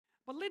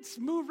But let's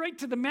move right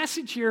to the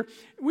message here.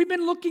 We've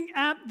been looking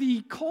at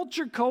the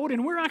culture code,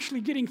 and we're actually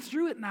getting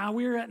through it now.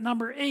 We're at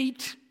number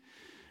 8.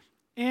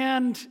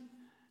 And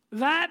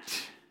that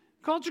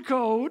culture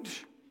code,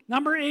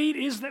 number 8,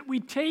 is that we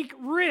take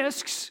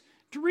risks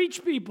to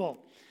reach people.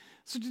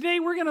 So today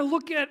we're going to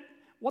look at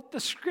what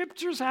the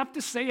scriptures have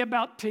to say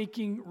about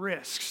taking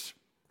risks.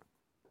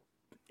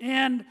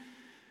 And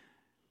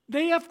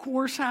they, of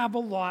course, have a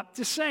lot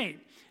to say.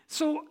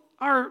 So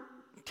our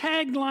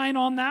tagline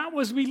on that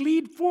was, we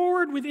lead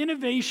forward with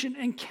innovation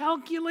and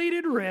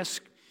calculated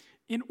risk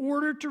in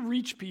order to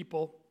reach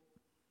people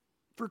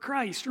for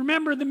Christ.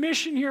 Remember, the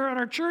mission here at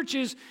our church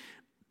is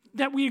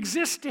that we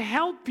exist to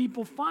help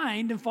people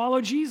find and follow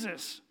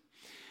Jesus.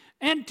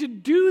 And to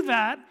do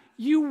that,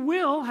 you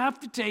will have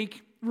to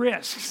take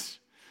risks.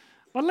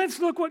 But let's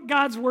look what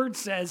God's word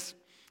says,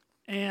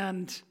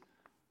 and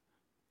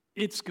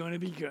it's going to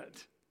be good.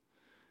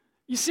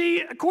 You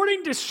see,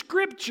 according to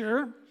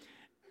Scripture,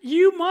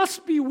 you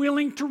must be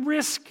willing to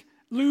risk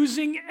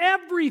losing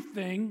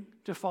everything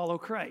to follow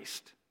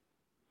Christ.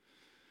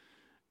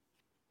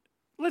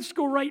 Let's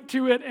go right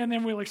to it, and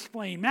then we'll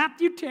explain.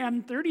 Matthew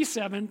 10,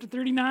 37 to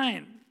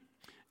 39.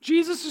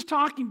 Jesus is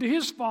talking to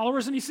his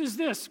followers, and he says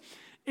this: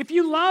 if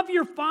you love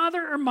your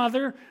father or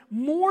mother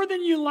more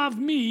than you love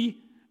me,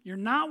 you're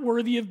not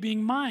worthy of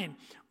being mine.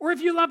 Or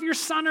if you love your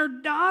son or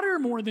daughter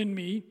more than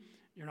me,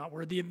 you're not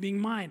worthy of being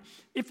mine.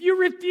 If you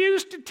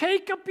refuse to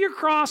take up your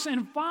cross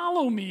and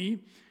follow me,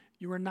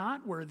 you are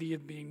not worthy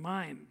of being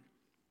mine.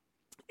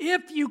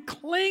 If you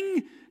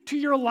cling to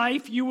your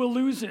life, you will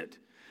lose it.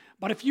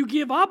 But if you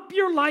give up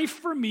your life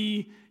for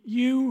me,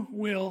 you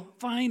will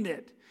find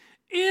it.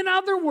 In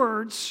other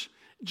words,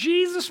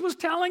 Jesus was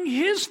telling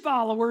his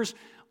followers,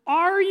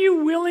 are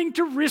you willing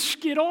to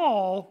risk it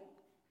all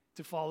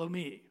to follow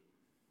me?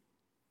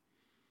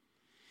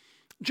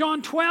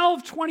 John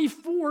 12,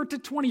 24 to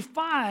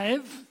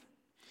 25,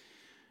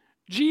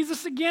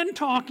 Jesus again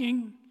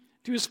talking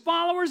to his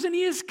followers, and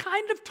he is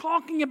kind of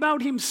talking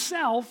about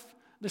himself,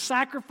 the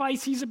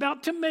sacrifice he's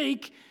about to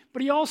make,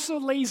 but he also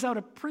lays out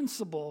a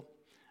principle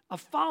of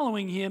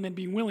following him and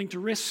being willing to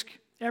risk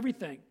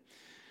everything.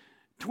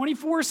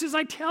 24 says,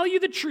 I tell you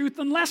the truth,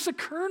 unless a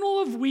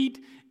kernel of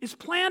wheat is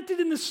planted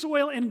in the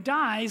soil and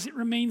dies, it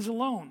remains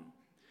alone.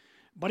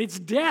 But its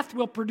death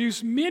will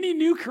produce many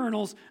new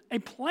kernels, a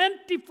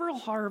plentiful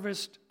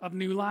harvest of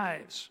new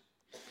lives.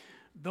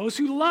 Those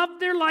who love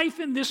their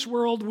life in this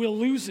world will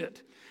lose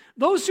it.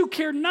 Those who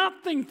care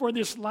nothing for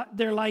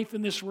their life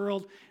in this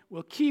world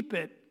will keep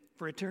it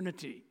for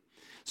eternity.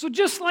 So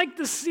just like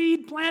the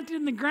seed planted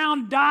in the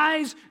ground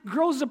dies,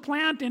 grows a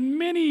plant, and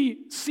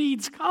many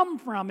seeds come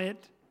from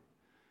it,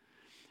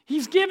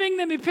 he's giving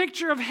them a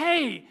picture of,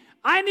 hey,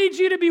 I need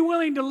you to be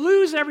willing to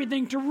lose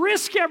everything, to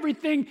risk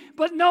everything,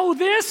 but know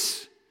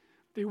this,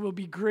 there will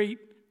be great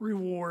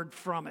reward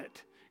from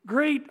it,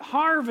 great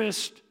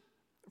harvest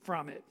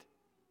from it.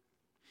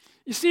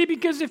 You see,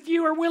 because if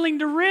you are willing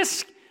to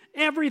risk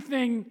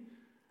everything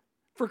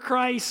for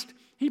Christ,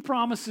 he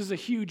promises a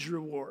huge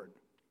reward.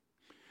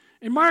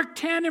 In Mark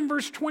 10 and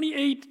verse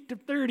 28 to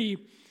 30,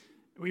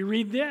 we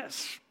read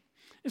this.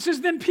 It says,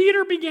 then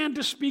Peter began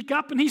to speak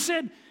up, and he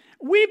said,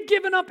 we've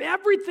given up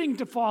everything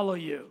to follow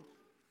you.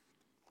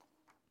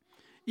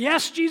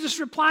 Yes, Jesus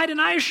replied, and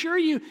I assure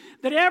you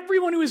that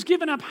everyone who has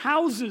given up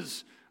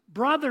houses,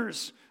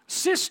 brothers,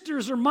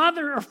 sisters, or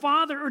mother, or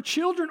father, or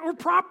children, or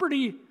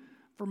property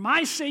for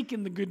my sake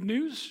and the good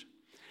news,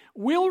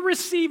 will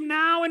receive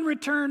now in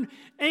return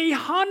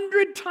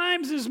 100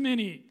 times as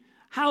many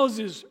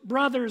houses,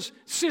 brothers,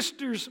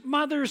 sisters,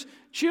 mothers,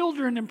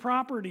 children, and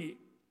property,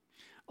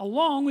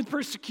 along with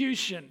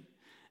persecution.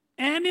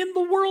 And in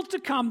the world to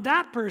come,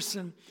 that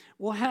person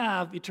will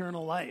have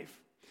eternal life.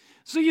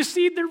 So you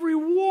see, the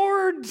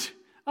reward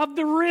of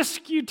the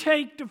risk you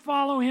take to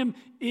follow him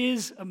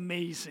is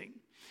amazing.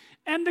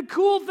 And the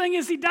cool thing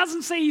is, he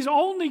doesn't say he's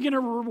only going to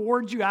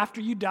reward you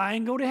after you die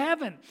and go to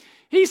heaven.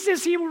 He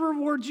says he will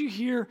reward you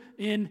here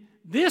in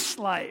this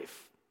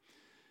life.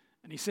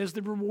 And he says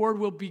the reward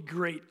will be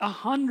great.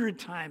 100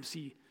 times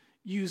he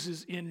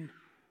uses in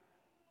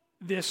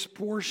this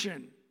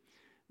portion.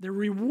 The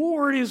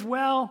reward is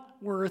well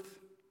worth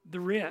the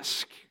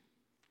risk.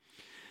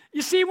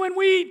 You see, when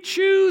we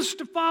choose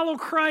to follow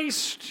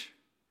Christ,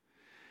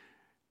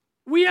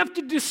 we have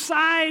to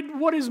decide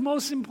what is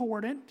most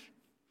important,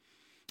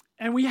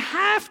 and we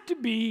have to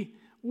be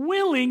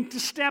willing to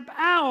step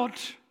out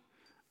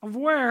of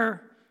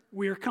where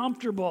we are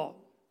comfortable.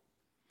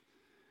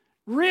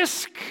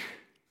 Risk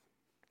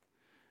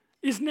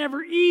is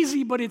never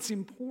easy, but it's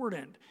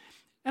important.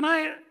 And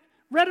I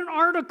read an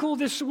article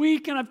this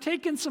week, and I've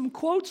taken some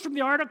quotes from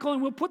the article,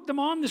 and we'll put them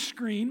on the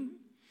screen.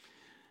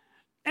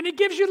 And it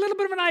gives you a little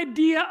bit of an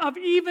idea of,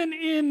 even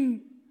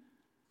in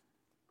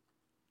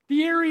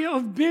the area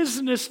of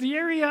business, the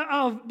area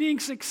of being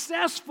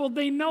successful,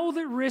 they know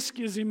that risk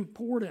is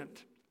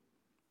important.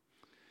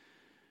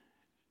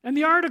 And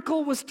the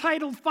article was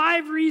titled,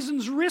 5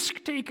 Reasons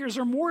Risk Takers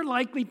Are More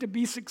Likely to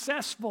Be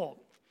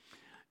Successful.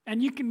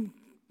 And you can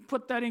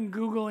put that in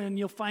Google and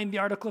you'll find the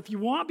article if you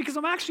want, because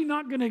I'm actually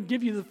not going to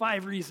give you the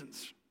 5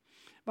 reasons.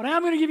 But I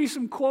am going to give you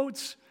some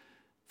quotes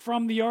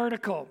from the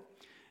article.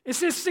 It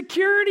says,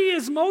 security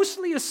is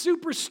mostly a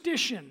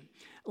superstition.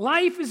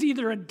 Life is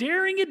either a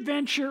daring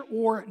adventure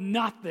or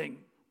nothing.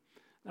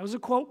 That was a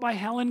quote by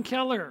Helen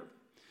Keller.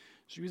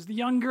 She was the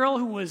young girl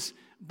who was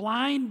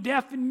blind,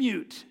 deaf, and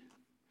mute,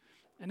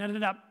 and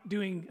ended up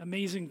doing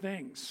amazing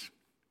things.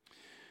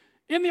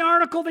 In the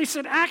article, they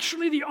said,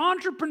 actually, the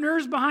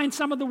entrepreneurs behind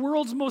some of the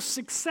world's most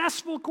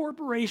successful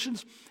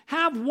corporations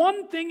have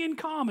one thing in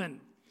common.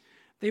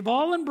 They've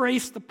all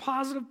embraced the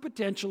positive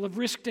potential of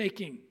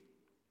risk-taking.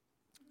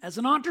 As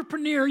an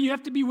entrepreneur, you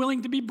have to be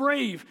willing to be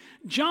brave,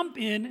 jump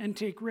in, and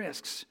take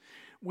risks.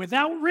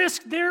 Without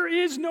risk, there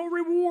is no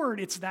reward.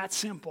 It's that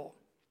simple.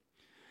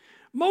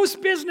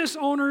 Most business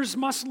owners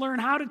must learn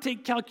how to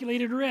take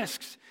calculated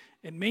risks.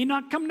 It may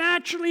not come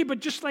naturally, but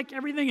just like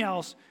everything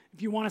else,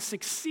 if you want to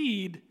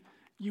succeed,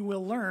 you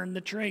will learn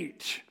the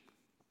trait.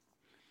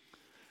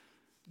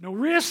 No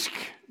risk,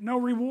 no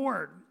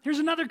reward. Here's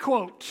another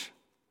quote.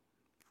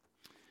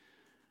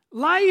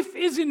 Life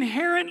is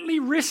inherently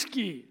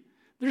risky.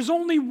 There's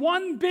only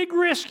one big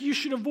risk you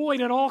should avoid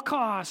at all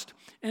costs,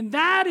 and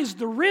that is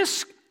the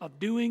risk of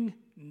doing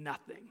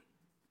nothing.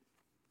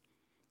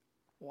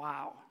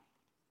 Wow.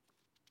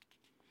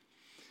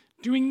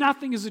 Doing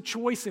nothing is a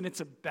choice, and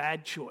it's a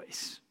bad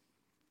choice.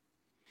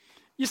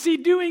 You see,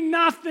 doing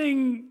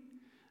nothing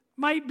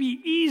might be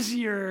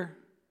easier,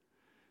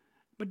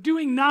 but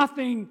doing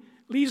nothing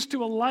leads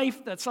to a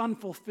life that's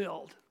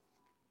unfulfilled.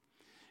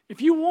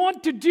 If you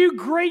want to do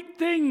great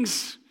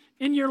things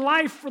in your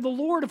life for the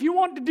Lord, if you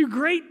want to do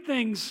great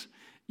things,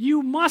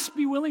 you must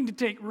be willing to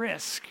take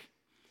risk,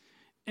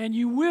 and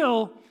you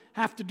will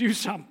have to do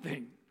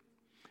something.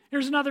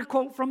 Here's another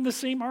quote from the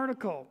same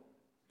article.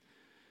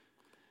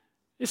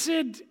 It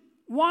said,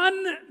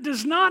 one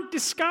does not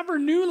discover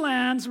new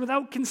lands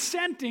without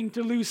consenting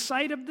to lose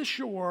sight of the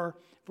shore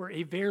for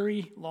a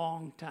very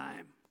long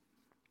time.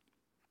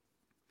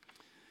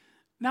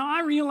 Now,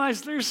 I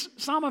realize there's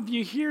some of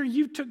you here,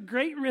 you took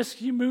great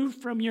risks. You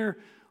moved from your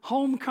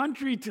home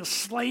country to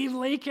Slave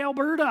Lake,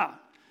 Alberta.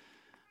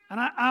 And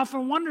I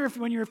often wonder if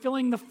when you were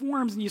filling the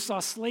forms and you saw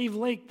Slave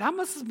Lake, that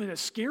must have been a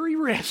scary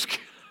risk.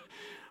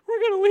 We're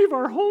going to leave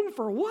our home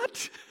for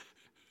what?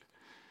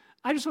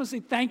 I just want to say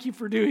thank you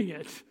for doing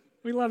it.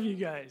 We love you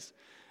guys.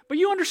 But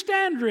you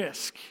understand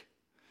risk,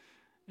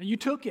 and you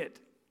took it.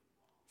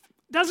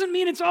 Doesn't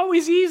mean it's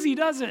always easy,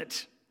 does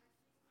it?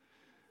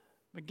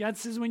 But God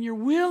says when you're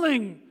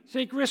willing to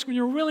take risk, when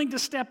you're willing to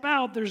step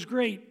out, there's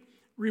great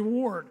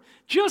reward.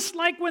 Just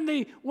like when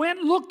they went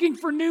looking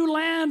for new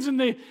lands and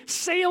they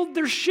sailed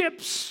their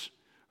ships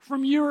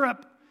from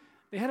Europe,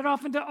 they headed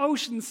off into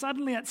ocean.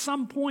 Suddenly, at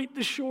some point,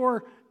 the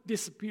shore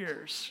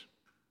disappears,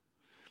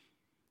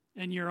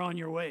 and you're on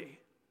your way.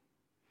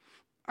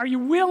 Are you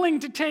willing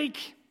to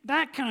take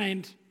that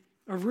kind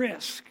of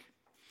risk?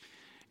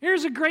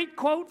 Here's a great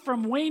quote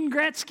from Wayne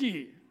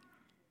Gretzky.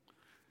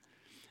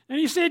 And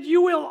he said,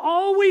 you will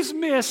always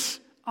miss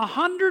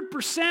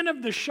 100%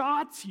 of the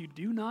shots you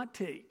do not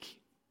take.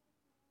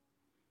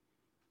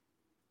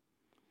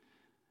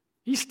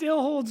 He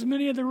still holds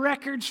many of the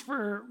records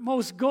for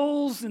most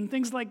goals and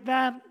things like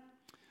that.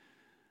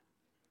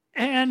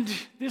 And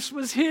this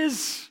was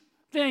his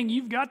thing.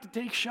 You've got to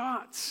take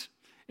shots.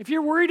 If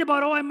you're worried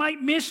about, I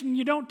might miss, and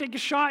you don't take a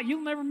shot,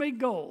 you'll never make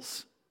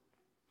goals.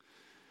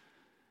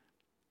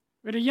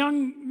 We had a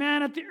young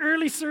man at the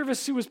early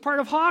service who was part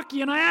of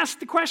hockey, and I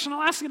asked the question,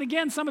 I'll ask it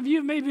again. Some of you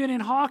have maybe been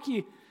in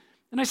hockey.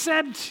 And I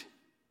said,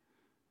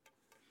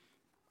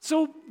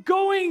 so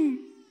going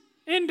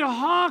into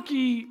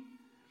hockey,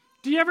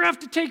 do you ever have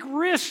to take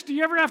risks? Do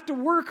you ever have to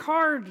work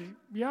hard?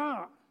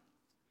 Yeah.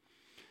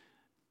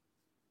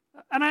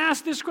 And I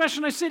asked this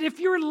question. I said, if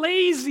you're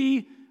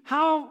lazy,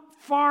 how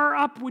far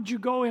up would you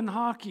go in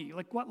hockey?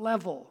 Like what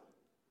level?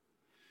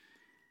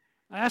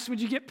 I asked,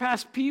 would you get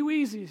past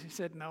Pee-wees? He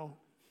said, no.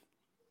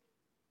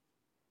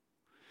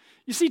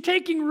 You see,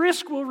 taking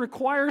risk will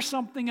require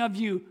something of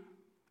you.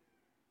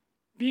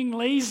 Being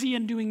lazy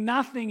and doing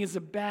nothing is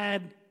a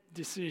bad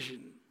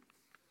decision.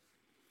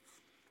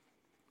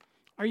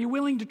 Are you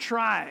willing to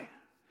try?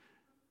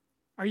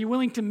 Are you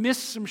willing to miss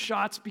some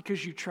shots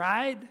because you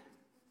tried?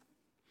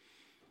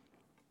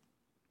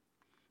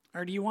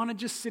 Or do you want to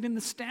just sit in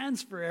the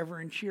stands forever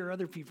and cheer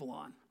other people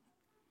on?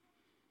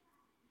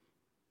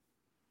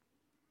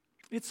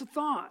 It's a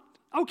thought.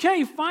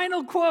 Okay,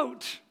 final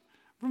quote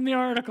from the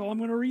article. I'm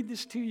going to read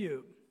this to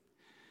you.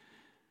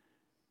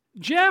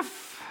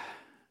 Jeff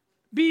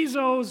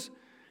Bezos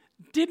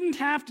didn't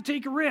have to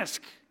take a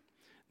risk.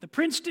 The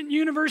Princeton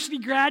University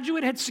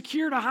graduate had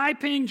secured a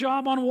high-paying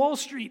job on Wall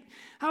Street.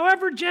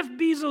 However, Jeff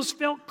Bezos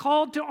felt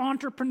called to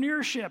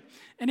entrepreneurship,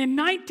 and in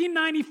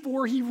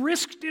 1994, he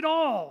risked it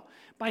all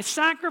by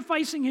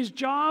sacrificing his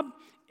job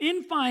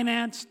in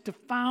finance to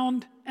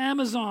found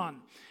Amazon,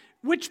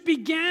 which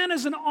began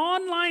as an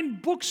online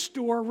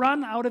bookstore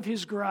run out of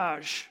his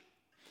garage.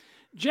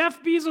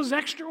 Jeff Bezos'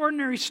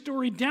 extraordinary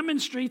story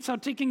demonstrates how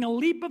taking a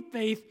leap of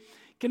faith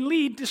can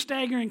lead to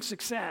staggering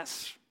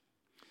success.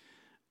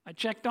 I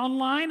checked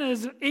online.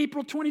 As of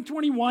April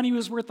 2021, he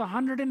was worth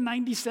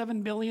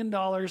 $197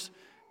 billion,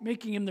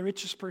 making him the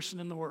richest person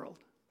in the world.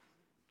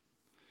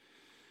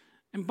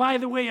 And by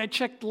the way, I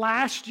checked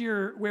last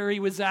year where he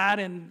was at,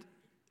 and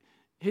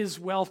his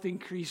wealth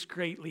increased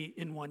greatly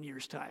in 1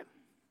 year's time.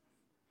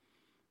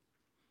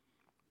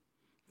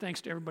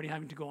 Thanks to everybody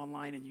having to go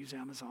online and use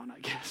Amazon, I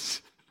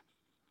guess.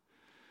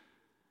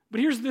 But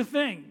here's the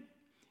thing.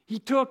 He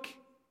took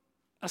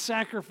a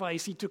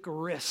sacrifice. He took a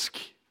risk.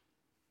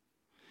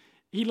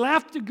 He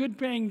left a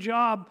good-paying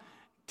job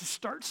to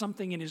start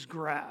something in his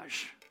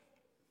garage.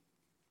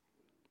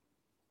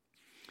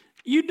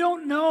 You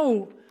don't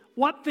know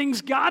what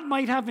things God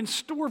might have in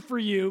store for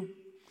you.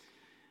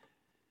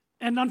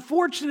 And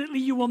unfortunately,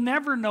 you will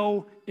never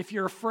know if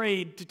you're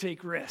afraid to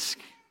take risk.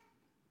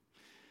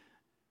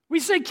 We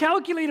say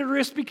calculated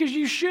risk because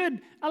you should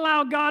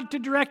allow God to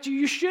direct you.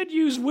 You should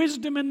use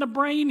wisdom in the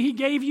brain He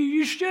gave you.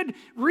 You should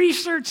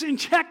research and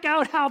check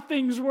out how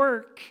things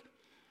work.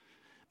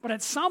 But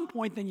at some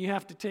point, then you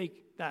have to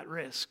take that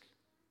risk.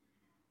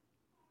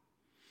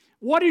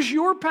 What is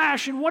your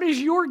passion? What is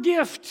your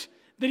gift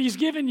that He's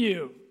given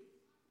you?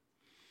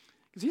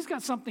 Because He's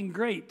got something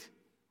great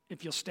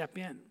if you'll step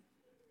in.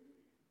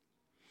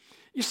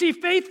 You see,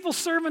 faithful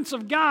servants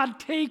of God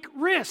take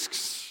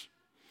risks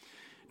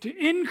to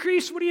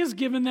increase what He has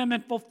given them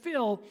and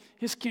fulfill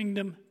His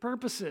kingdom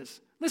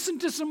purposes. Listen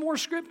to some more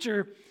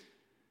scripture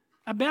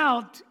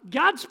about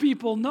God's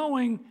people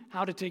knowing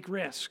how to take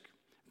risk.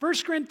 1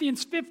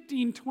 Corinthians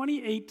 15,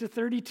 28 to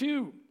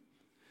 32.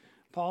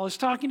 Paul is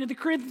talking to the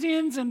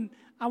Corinthians, and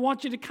I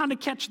want you to kind of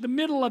catch the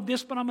middle of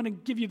this, but I'm going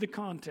to give you the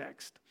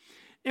context.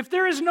 If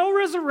there is no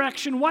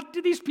resurrection, what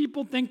do these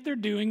people think they're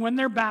doing when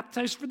they're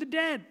baptized for the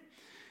dead?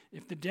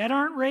 If the dead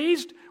aren't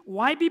raised,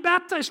 why be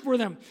baptized for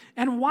them?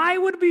 And why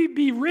would we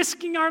be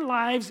risking our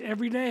lives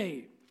every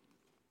day?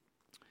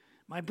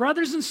 My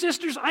brothers and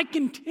sisters, I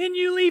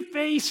continually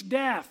face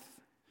death.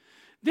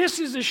 This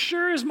is as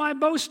sure as my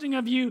boasting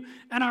of you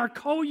and our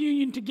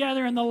co-union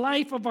together in the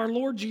life of our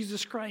Lord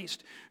Jesus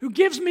Christ, who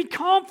gives me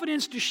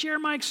confidence to share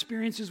my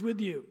experiences with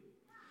you.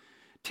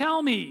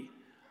 Tell me,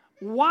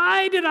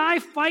 why did I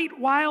fight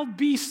wild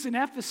beasts in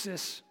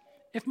Ephesus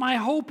if my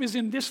hope is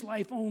in this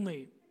life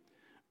only?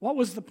 What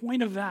was the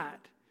point of that?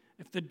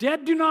 If the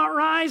dead do not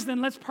rise,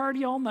 then let's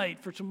party all night,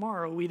 for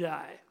tomorrow we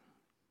die.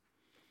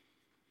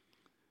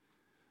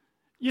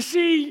 You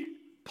see,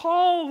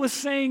 Paul was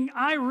saying,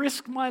 I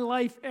risk my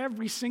life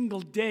every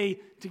single day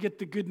to get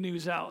the good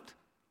news out.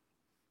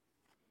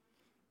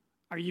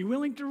 Are you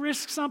willing to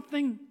risk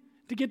something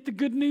to get the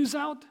good news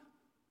out?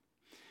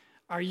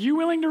 Are you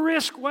willing to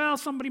risk, well,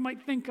 somebody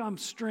might think I'm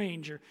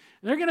strange, or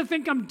they're going to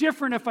think I'm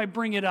different if I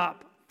bring it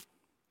up.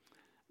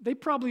 They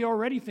probably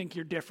already think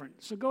you're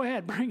different, so go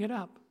ahead, bring it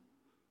up.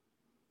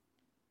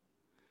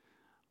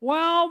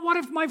 Well, what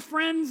if my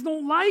friends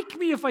don't like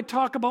me if I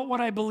talk about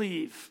what I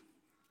believe?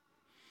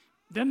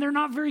 Then they're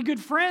not very good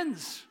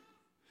friends.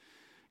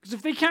 Because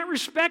if they can't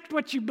respect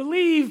what you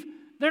believe,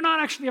 they're not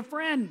actually a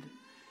friend.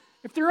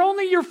 If they're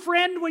only your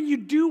friend when you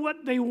do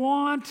what they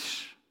want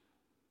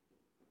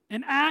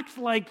and act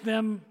like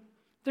them,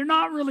 they're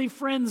not really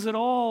friends at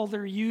all,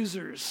 they're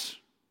users.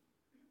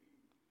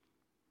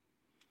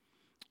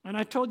 And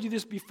I told you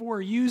this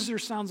before, user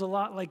sounds a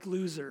lot like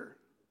loser.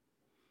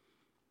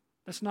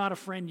 That's not a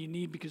friend you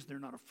need because they're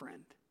not a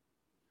friend.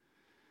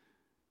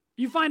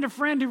 You find a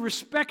friend who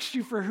respects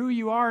you for who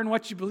you are and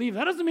what you believe.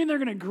 That doesn't mean they're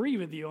going to agree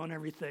with you on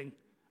everything,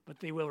 but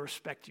they will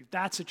respect you.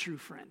 That's a true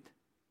friend.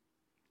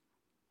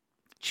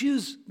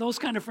 Choose those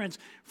kind of friends.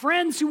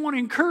 Friends who want to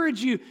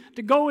encourage you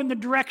to go in the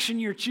direction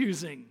you're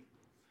choosing.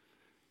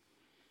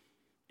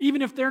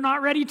 Even if they're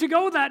not ready to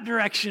go that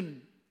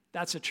direction,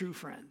 that's a true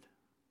friend.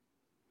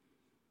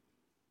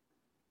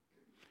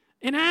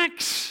 In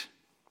Acts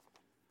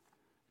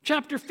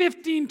chapter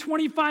 15,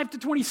 25 to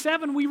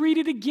 27, we read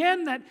it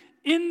again that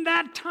in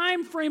that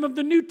time frame of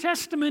the New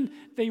Testament,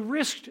 they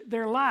risked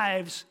their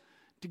lives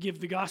to give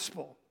the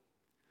gospel.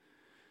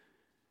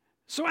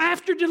 So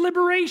after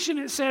deliberation,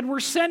 it said,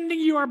 we're sending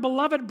you our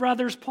beloved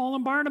brothers, Paul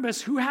and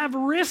Barnabas, who have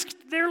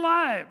risked their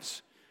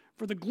lives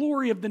for the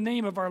glory of the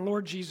name of our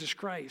Lord Jesus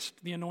Christ,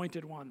 the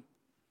Anointed One.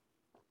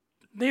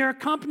 They are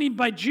accompanied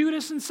by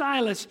Judas and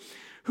Silas,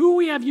 who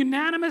we have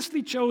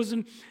unanimously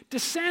chosen to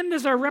send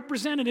as our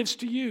representatives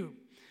to you.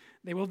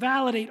 They will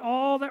validate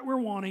all that we're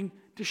wanting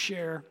to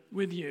share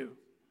with you.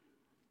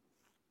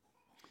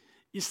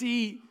 You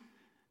see,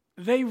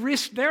 they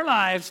risked their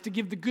lives to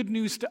give the good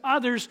news to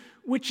others,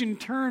 which in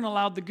turn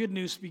allowed the good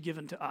news to be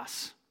given to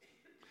us.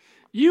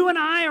 You and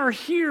I are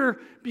here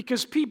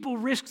because people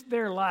risked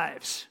their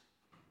lives.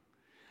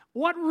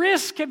 What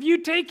risk have you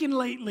taken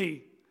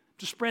lately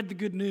to spread the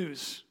good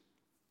news?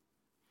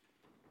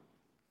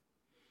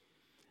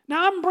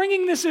 Now, I'm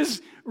bringing this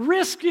as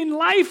risk in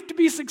life to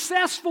be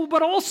successful,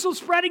 but also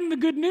spreading the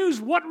good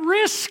news. What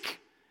risk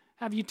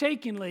have you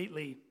taken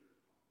lately?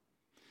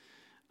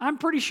 I'm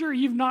pretty sure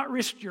you've not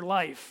risked your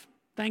life.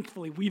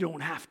 Thankfully, we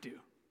don't have to.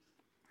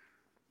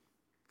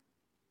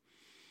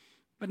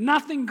 But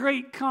nothing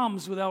great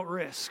comes without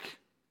risk.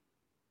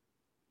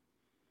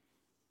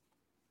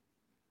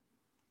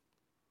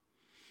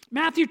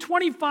 Matthew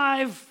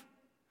 25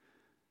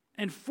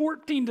 and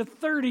 14 to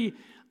 30,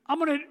 I'm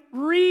going to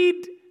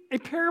read a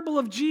parable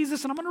of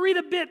Jesus, and I'm going to read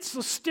a bit, so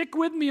stick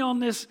with me on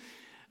this.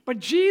 But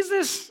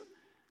Jesus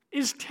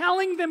is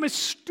telling them a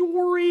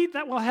story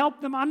that will help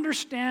them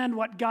understand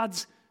what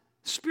God's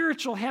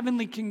spiritual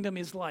heavenly kingdom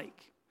is like.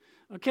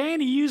 Okay?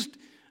 And he used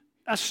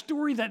a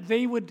story that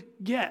they would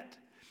get.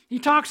 He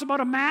talks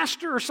about a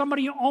master or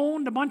somebody who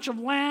owned a bunch of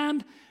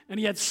land, and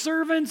he had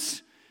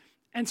servants.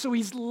 And so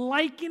he's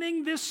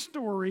likening this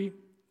story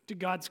to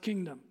God's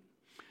kingdom.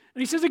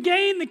 And he says,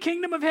 again, the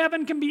kingdom of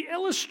heaven can be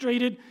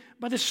illustrated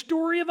by the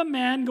story of a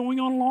man going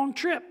on a long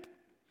trip.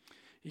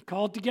 He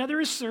called together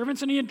his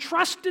servants, and he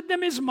entrusted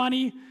them his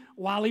money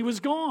while he was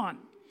gone.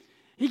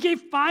 He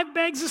gave 5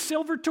 bags of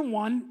silver to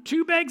one,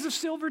 2 bags of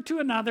silver to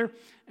another,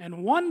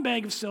 and 1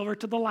 bag of silver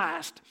to the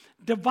last,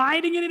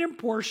 dividing it in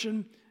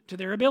proportion to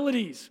their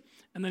abilities.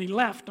 And then he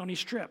left on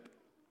his trip.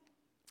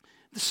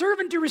 The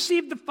servant who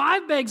received the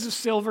 5 bags of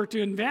silver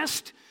to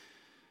invest,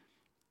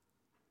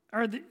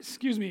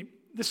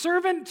 the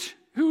servant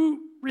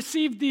who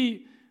received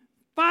the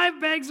 5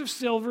 bags of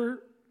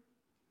silver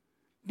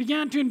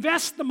began to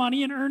invest the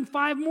money and earned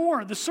 5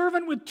 more. The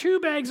servant with 2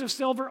 bags of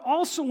silver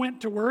also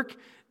went to work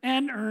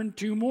and earned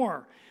 2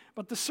 more.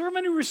 But the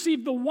servant who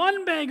received the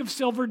 1 bag of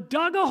silver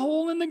dug a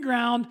hole in the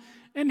ground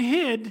and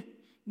hid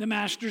the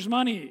master's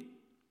money.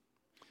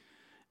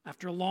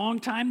 After a long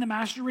time, the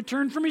master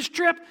returned from his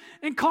trip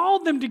and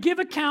called them to give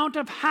account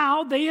of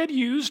how they had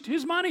used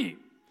his money.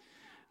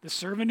 The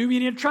servant whom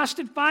he had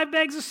entrusted 5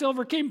 bags of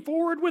silver came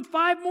forward with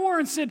 5 more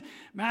and said,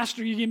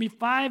 Master, you gave me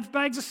 5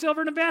 bags of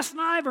silver to invest,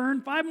 and I've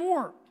earned 5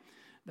 more.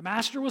 The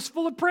master was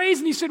full of praise,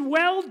 and he said,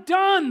 Well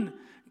done,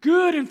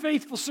 good and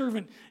faithful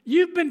servant.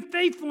 You've been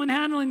faithful in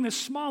handling this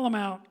small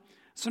amount,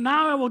 so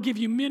now I will give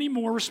you many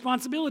more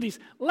responsibilities.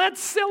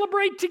 Let's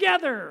celebrate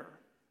together.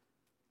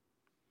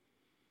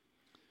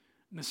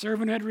 And the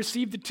servant who had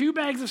received the 2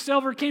 bags of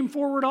silver came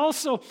forward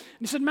also, and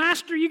he said,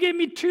 Master, you gave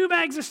me 2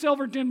 bags of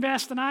silver to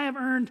invest, and I have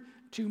earned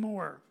 2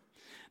 more.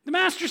 The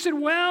master said,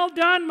 Well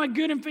done, my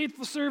good and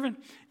faithful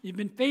servant. You've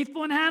been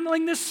faithful in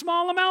handling this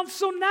small amount,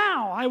 so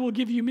now I will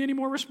give you many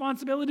more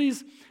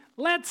responsibilities.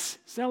 Let's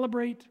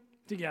celebrate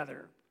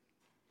together.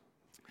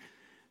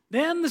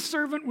 Then the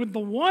servant with the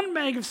 1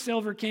 bag of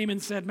silver came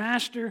and said,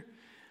 Master,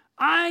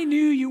 I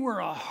knew you were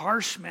a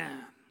harsh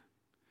man,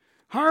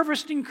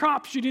 harvesting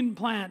crops you didn't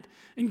plant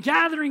and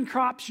gathering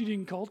crops you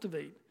didn't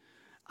cultivate.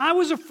 I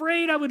was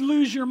afraid I would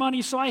lose your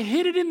money, so I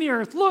hid it in the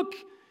earth. Look,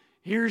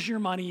 here's your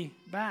money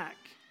back.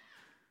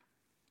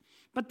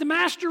 But the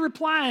master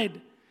replied,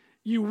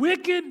 You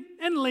wicked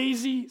and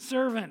lazy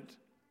servant.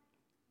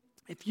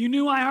 If you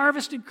knew I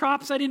harvested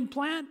crops I didn't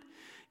plant,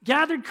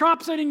 gathered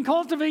crops I didn't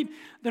cultivate,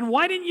 then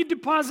why didn't you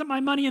deposit my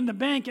money in the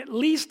bank? At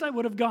least I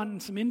would have gotten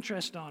some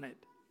interest on it.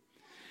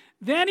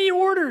 Then he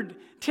ordered,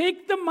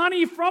 Take the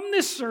money from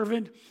this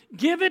servant,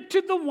 give it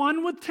to the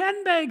one with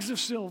 10 bags of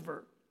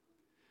silver.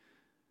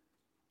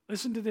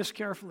 Listen to this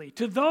carefully.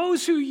 To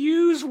those who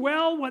use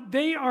well what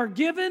they are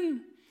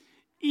given,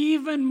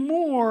 even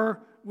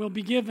more will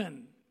be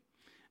given,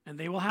 and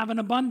they will have an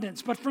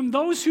abundance. But from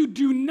those who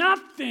do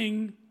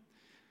nothing,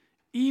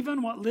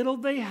 even what little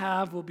they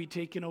have will be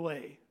taken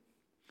away.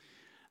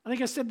 I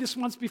think I said this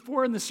once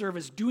before in the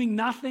service. Doing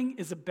nothing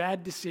is a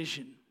bad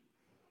decision.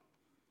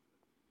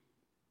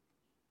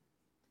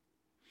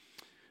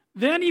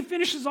 Then he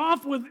finishes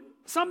off with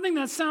something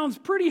that sounds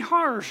pretty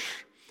harsh.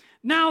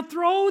 Now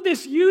throw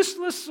this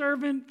useless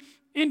servant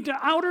into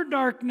outer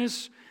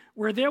darkness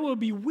where there will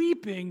be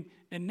weeping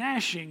and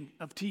gnashing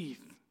of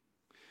teeth.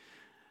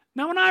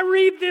 Now when I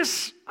read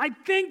this, I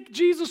think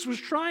Jesus was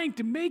trying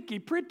to make a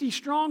pretty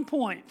strong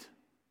point.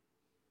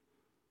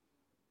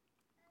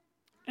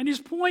 And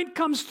his point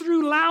comes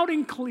through loud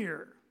and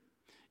clear.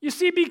 You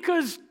see,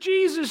 because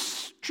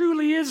Jesus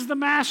truly is the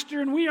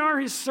master and we are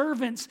his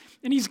servants,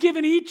 and he's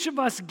given each of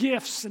us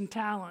gifts and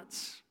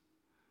talents.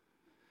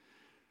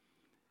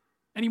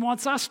 And he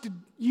wants us to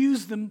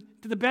use them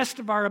to the best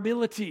of our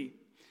ability.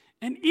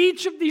 And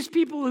each of these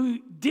people who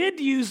did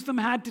use them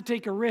had to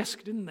take a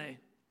risk, didn't they?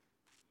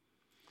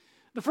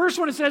 The first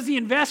one, it says he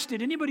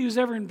invested. Anybody who's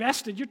ever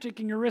invested, you're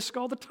taking a risk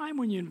all the time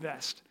when you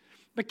invest.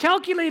 But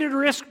calculated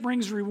risk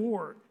brings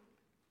reward.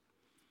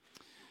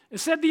 It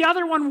said the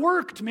other one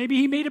worked. Maybe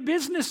he made a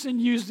business and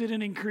used it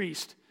and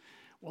increased.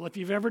 Well, if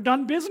you've ever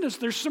done business,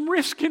 there's some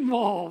risk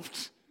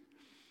involved.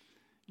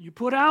 You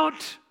put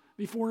out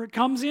before it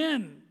comes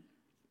in.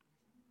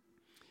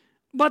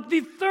 But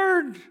the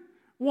third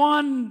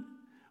one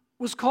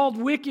was called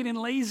wicked and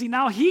lazy.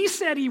 Now, he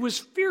said he was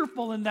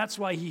fearful, and that's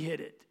why he hid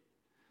it.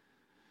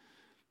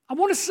 I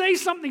want to say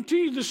something to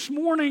you this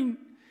morning.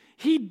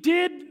 He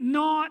did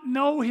not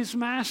know his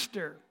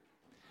master.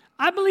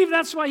 I believe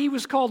that's why he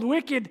was called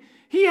wicked.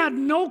 He had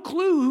no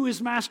clue who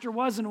his master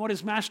was and what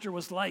his master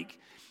was like.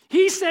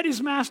 He said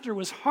his master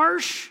was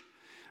harsh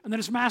and that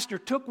his master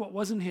took what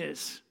wasn't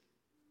his.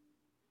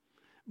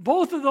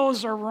 Both of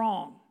those are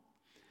wrong.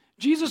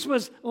 Jesus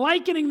was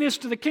likening this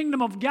to the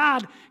kingdom of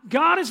God.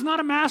 God is not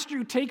a master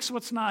who takes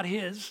what's not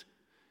his.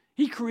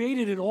 He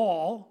created it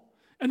all.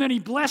 and then he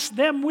blessed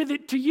them with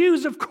it to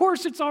use, of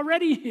course it's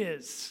already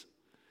his.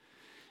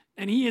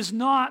 And he is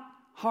not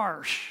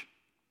harsh.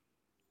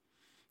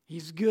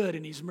 He's good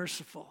and he's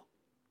merciful.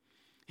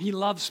 He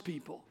loves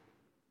people.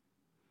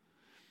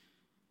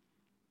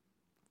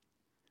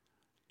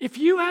 If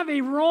you have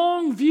a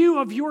wrong view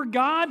of your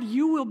God,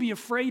 you will be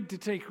afraid to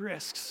take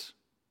risks.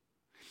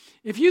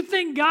 If you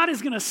think God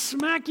is going to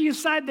smack you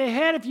aside the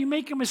head if you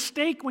make a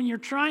mistake when you're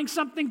trying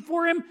something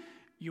for him,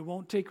 you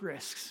won't take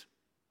risks.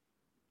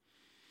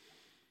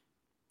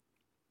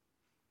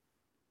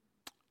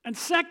 And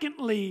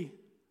secondly,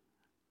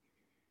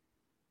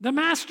 the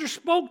master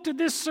spoke to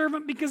this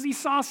servant because he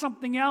saw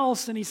something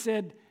else, and he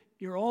said,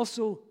 "You're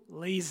also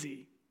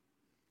lazy."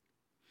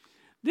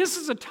 This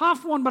is a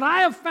tough one, but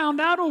I have found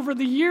out over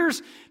the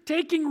years,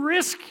 taking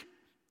risk,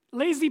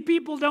 lazy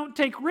people don't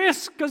take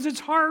risk because it's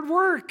hard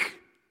work.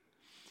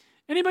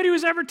 Anybody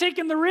who's ever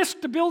taken the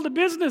risk to build a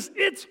business,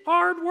 it's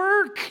hard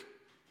work.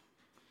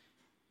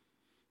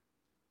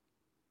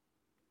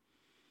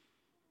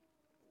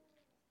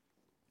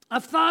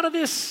 I've thought of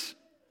this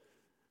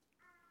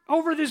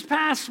over this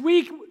past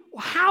week.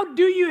 How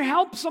do you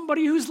help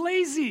somebody who's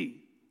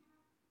lazy?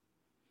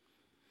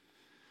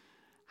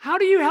 How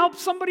do you help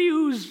somebody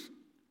who's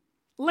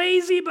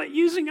lazy but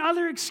using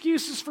other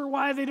excuses for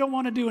why they don't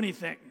want to do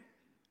anything?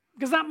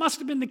 Because that must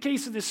have been the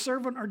case of this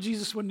servant, or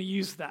Jesus wouldn't have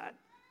used that.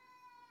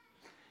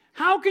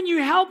 How can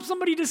you help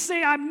somebody to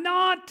say, I'm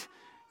not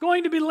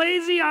going to be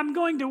lazy, I'm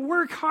going to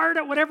work hard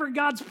at whatever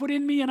God's put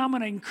in me, and I'm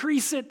going to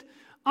increase it,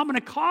 I'm going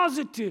to cause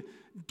it to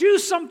do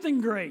something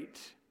great?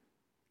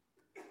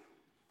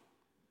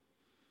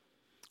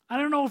 I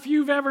don't know if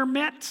you've ever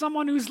met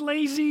someone who's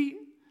lazy.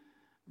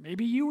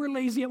 Maybe you were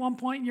lazy at one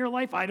point in your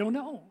life, I don't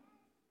know.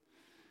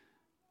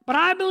 But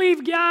I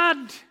believe God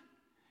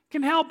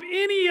can help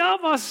any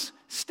of us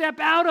step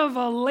out of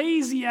a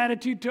lazy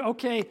attitude to,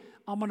 okay,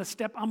 I'm going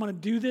to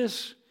do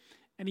this.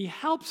 And he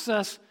helps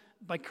us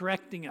by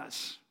correcting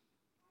us.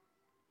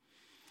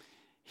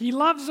 He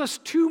loves us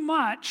too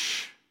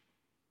much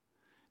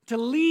to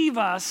leave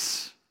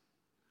us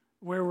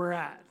where we're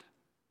at.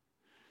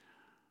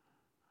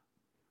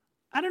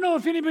 I don't know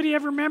if anybody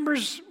ever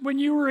remembers when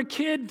you were a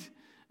kid,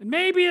 and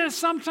maybe at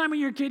some time when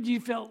you were a kid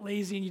you felt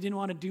lazy and you didn't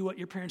want to do what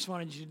your parents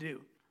wanted you to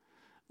do.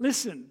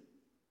 Listen,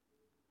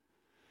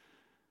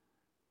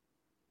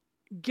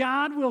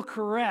 God will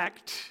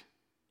correct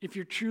if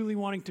you're truly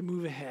wanting to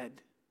move ahead.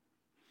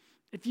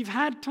 If you've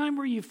had time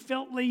where you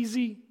felt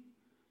lazy,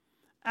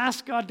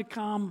 ask God to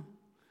come,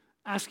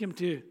 ask him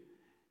to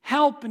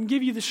help and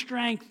give you the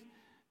strength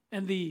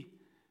and the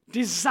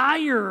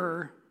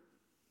desire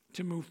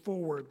to move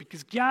forward,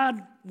 because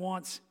God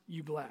wants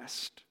you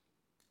blessed.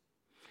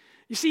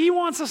 You see, he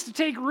wants us to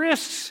take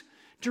risks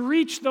to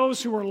reach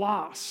those who are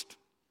lost.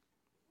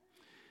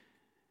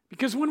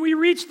 Because when we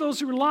reach those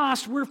who are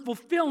lost, we're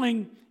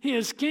fulfilling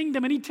his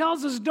kingdom. And he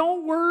tells us,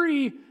 don't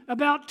worry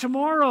about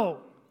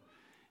tomorrow.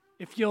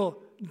 If you'll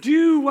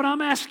do what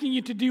I'm asking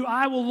you to do,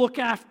 I will look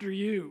after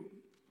you.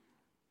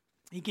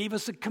 He gave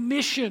us a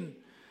commission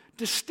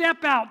to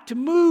step out, to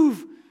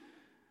move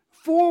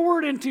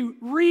forward and to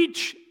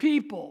reach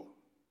people.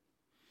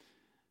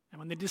 And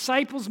when the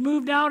disciples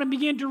moved out and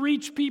began to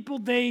reach people,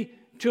 they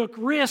took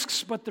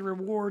risks, but the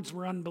rewards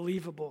were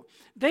unbelievable.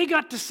 They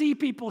got to see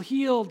people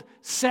healed,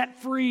 set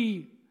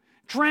free,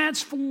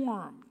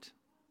 transformed.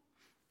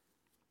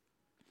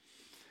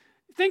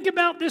 Think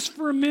about this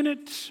for a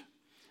minute.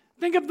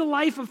 Think of the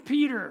life of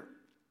Peter.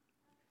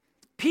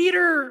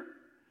 Peter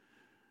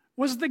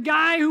was the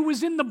guy who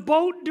was in the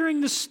boat during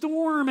the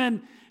storm,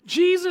 and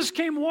Jesus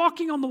came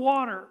walking on the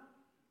water.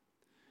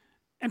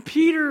 And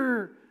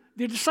Peter,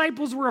 the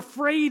disciples were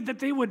afraid that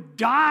they would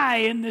die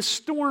in this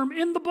storm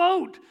in the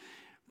boat.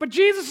 But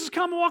Jesus has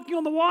come walking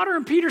on the water,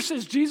 and Peter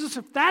says, Jesus,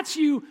 if that's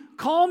you,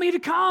 call me to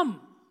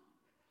come.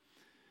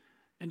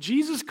 And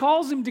Jesus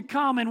calls him to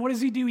come, and what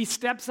does he do? He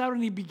steps out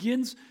and he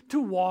begins to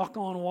walk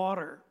on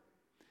water.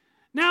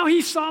 Now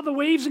he saw the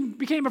waves and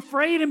became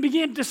afraid and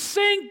began to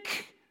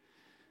sink.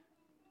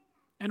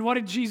 And what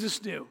did Jesus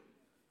do?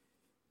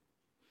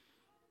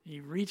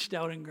 He reached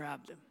out and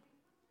grabbed him.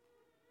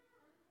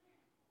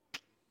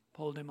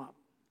 Pulled him up.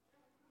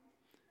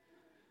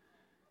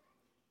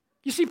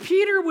 You see,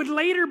 Peter would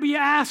later be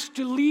asked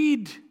to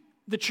lead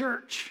the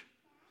church.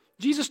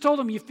 Jesus told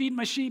him, you feed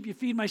my sheep, you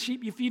feed my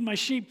sheep, you feed my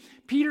sheep.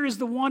 Peter is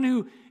the one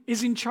who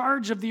is in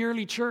charge of the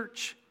early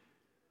church.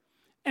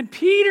 And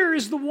Peter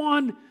is the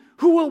one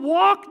who will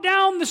walk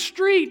down the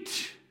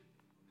street.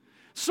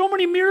 So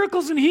many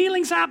miracles and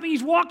healings happening.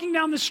 He's walking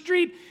down the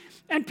street,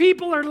 and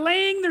people are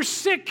laying their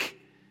sick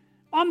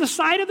on the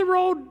side of the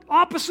road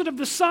opposite of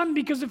the sun,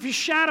 because if his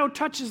shadow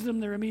touches them,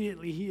 they're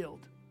immediately healed.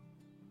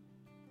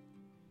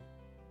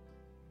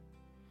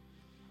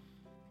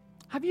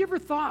 Have you ever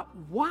thought,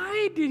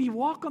 why did he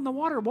walk on the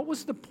water? What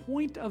was the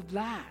point of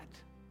that?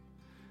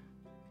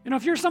 You know,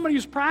 if you're somebody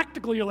who's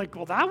practical, you're like,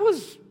 well, that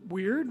was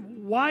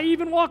weird. Why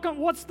even walk on?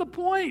 What's the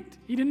point?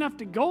 He didn't have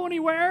to go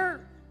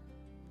anywhere.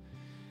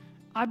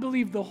 I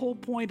believe the whole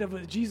point of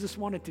it, Jesus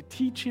wanted to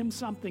teach him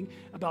something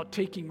about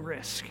taking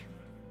risk.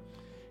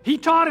 He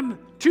taught him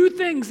two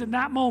things in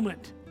that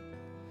moment.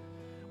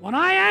 When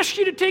I ask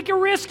you to take a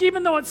risk,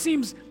 even though it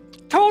seems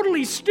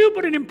totally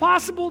stupid and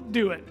impossible,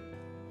 do it.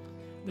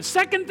 The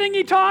second thing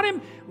he taught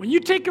him, when you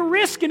take a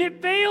risk and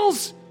it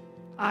fails,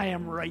 I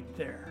am right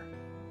there.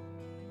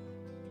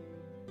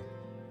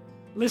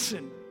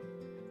 Listen,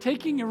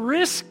 taking a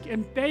risk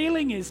and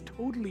failing is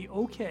totally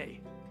okay.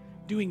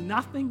 Doing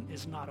nothing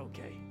is not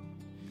okay.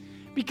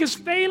 Because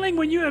failing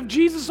when you have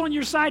Jesus on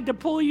your side to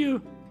pull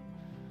you,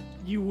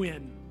 you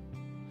win.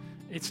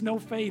 It's no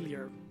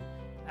failure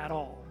at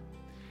all.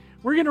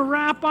 We're going to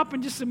wrap up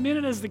in just a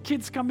minute as the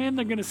kids come in.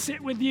 They're going to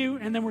sit with you,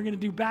 and then we're going to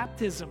do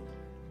baptism.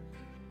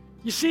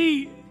 You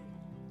see,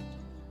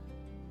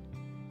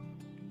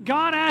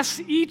 God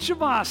asks each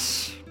of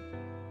us,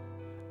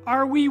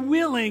 are we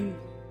willing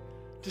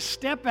to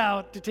step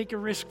out to take a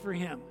risk for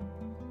Him?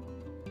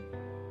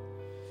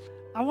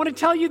 I want to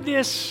tell you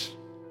this.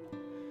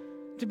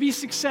 To be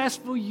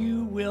successful,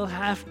 you will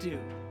have to.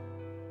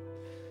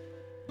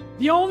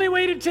 The only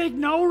way to take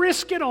no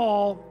risk at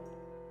all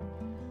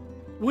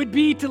would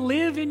be to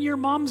live in your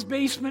mom's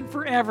basement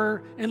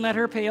forever and let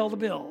her pay all the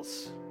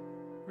bills,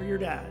 or your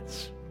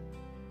dad's.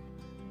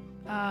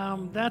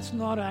 That's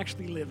not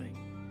actually living.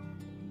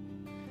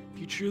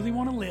 If you truly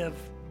want to live,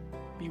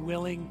 be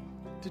willing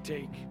to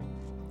take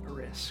a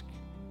risk.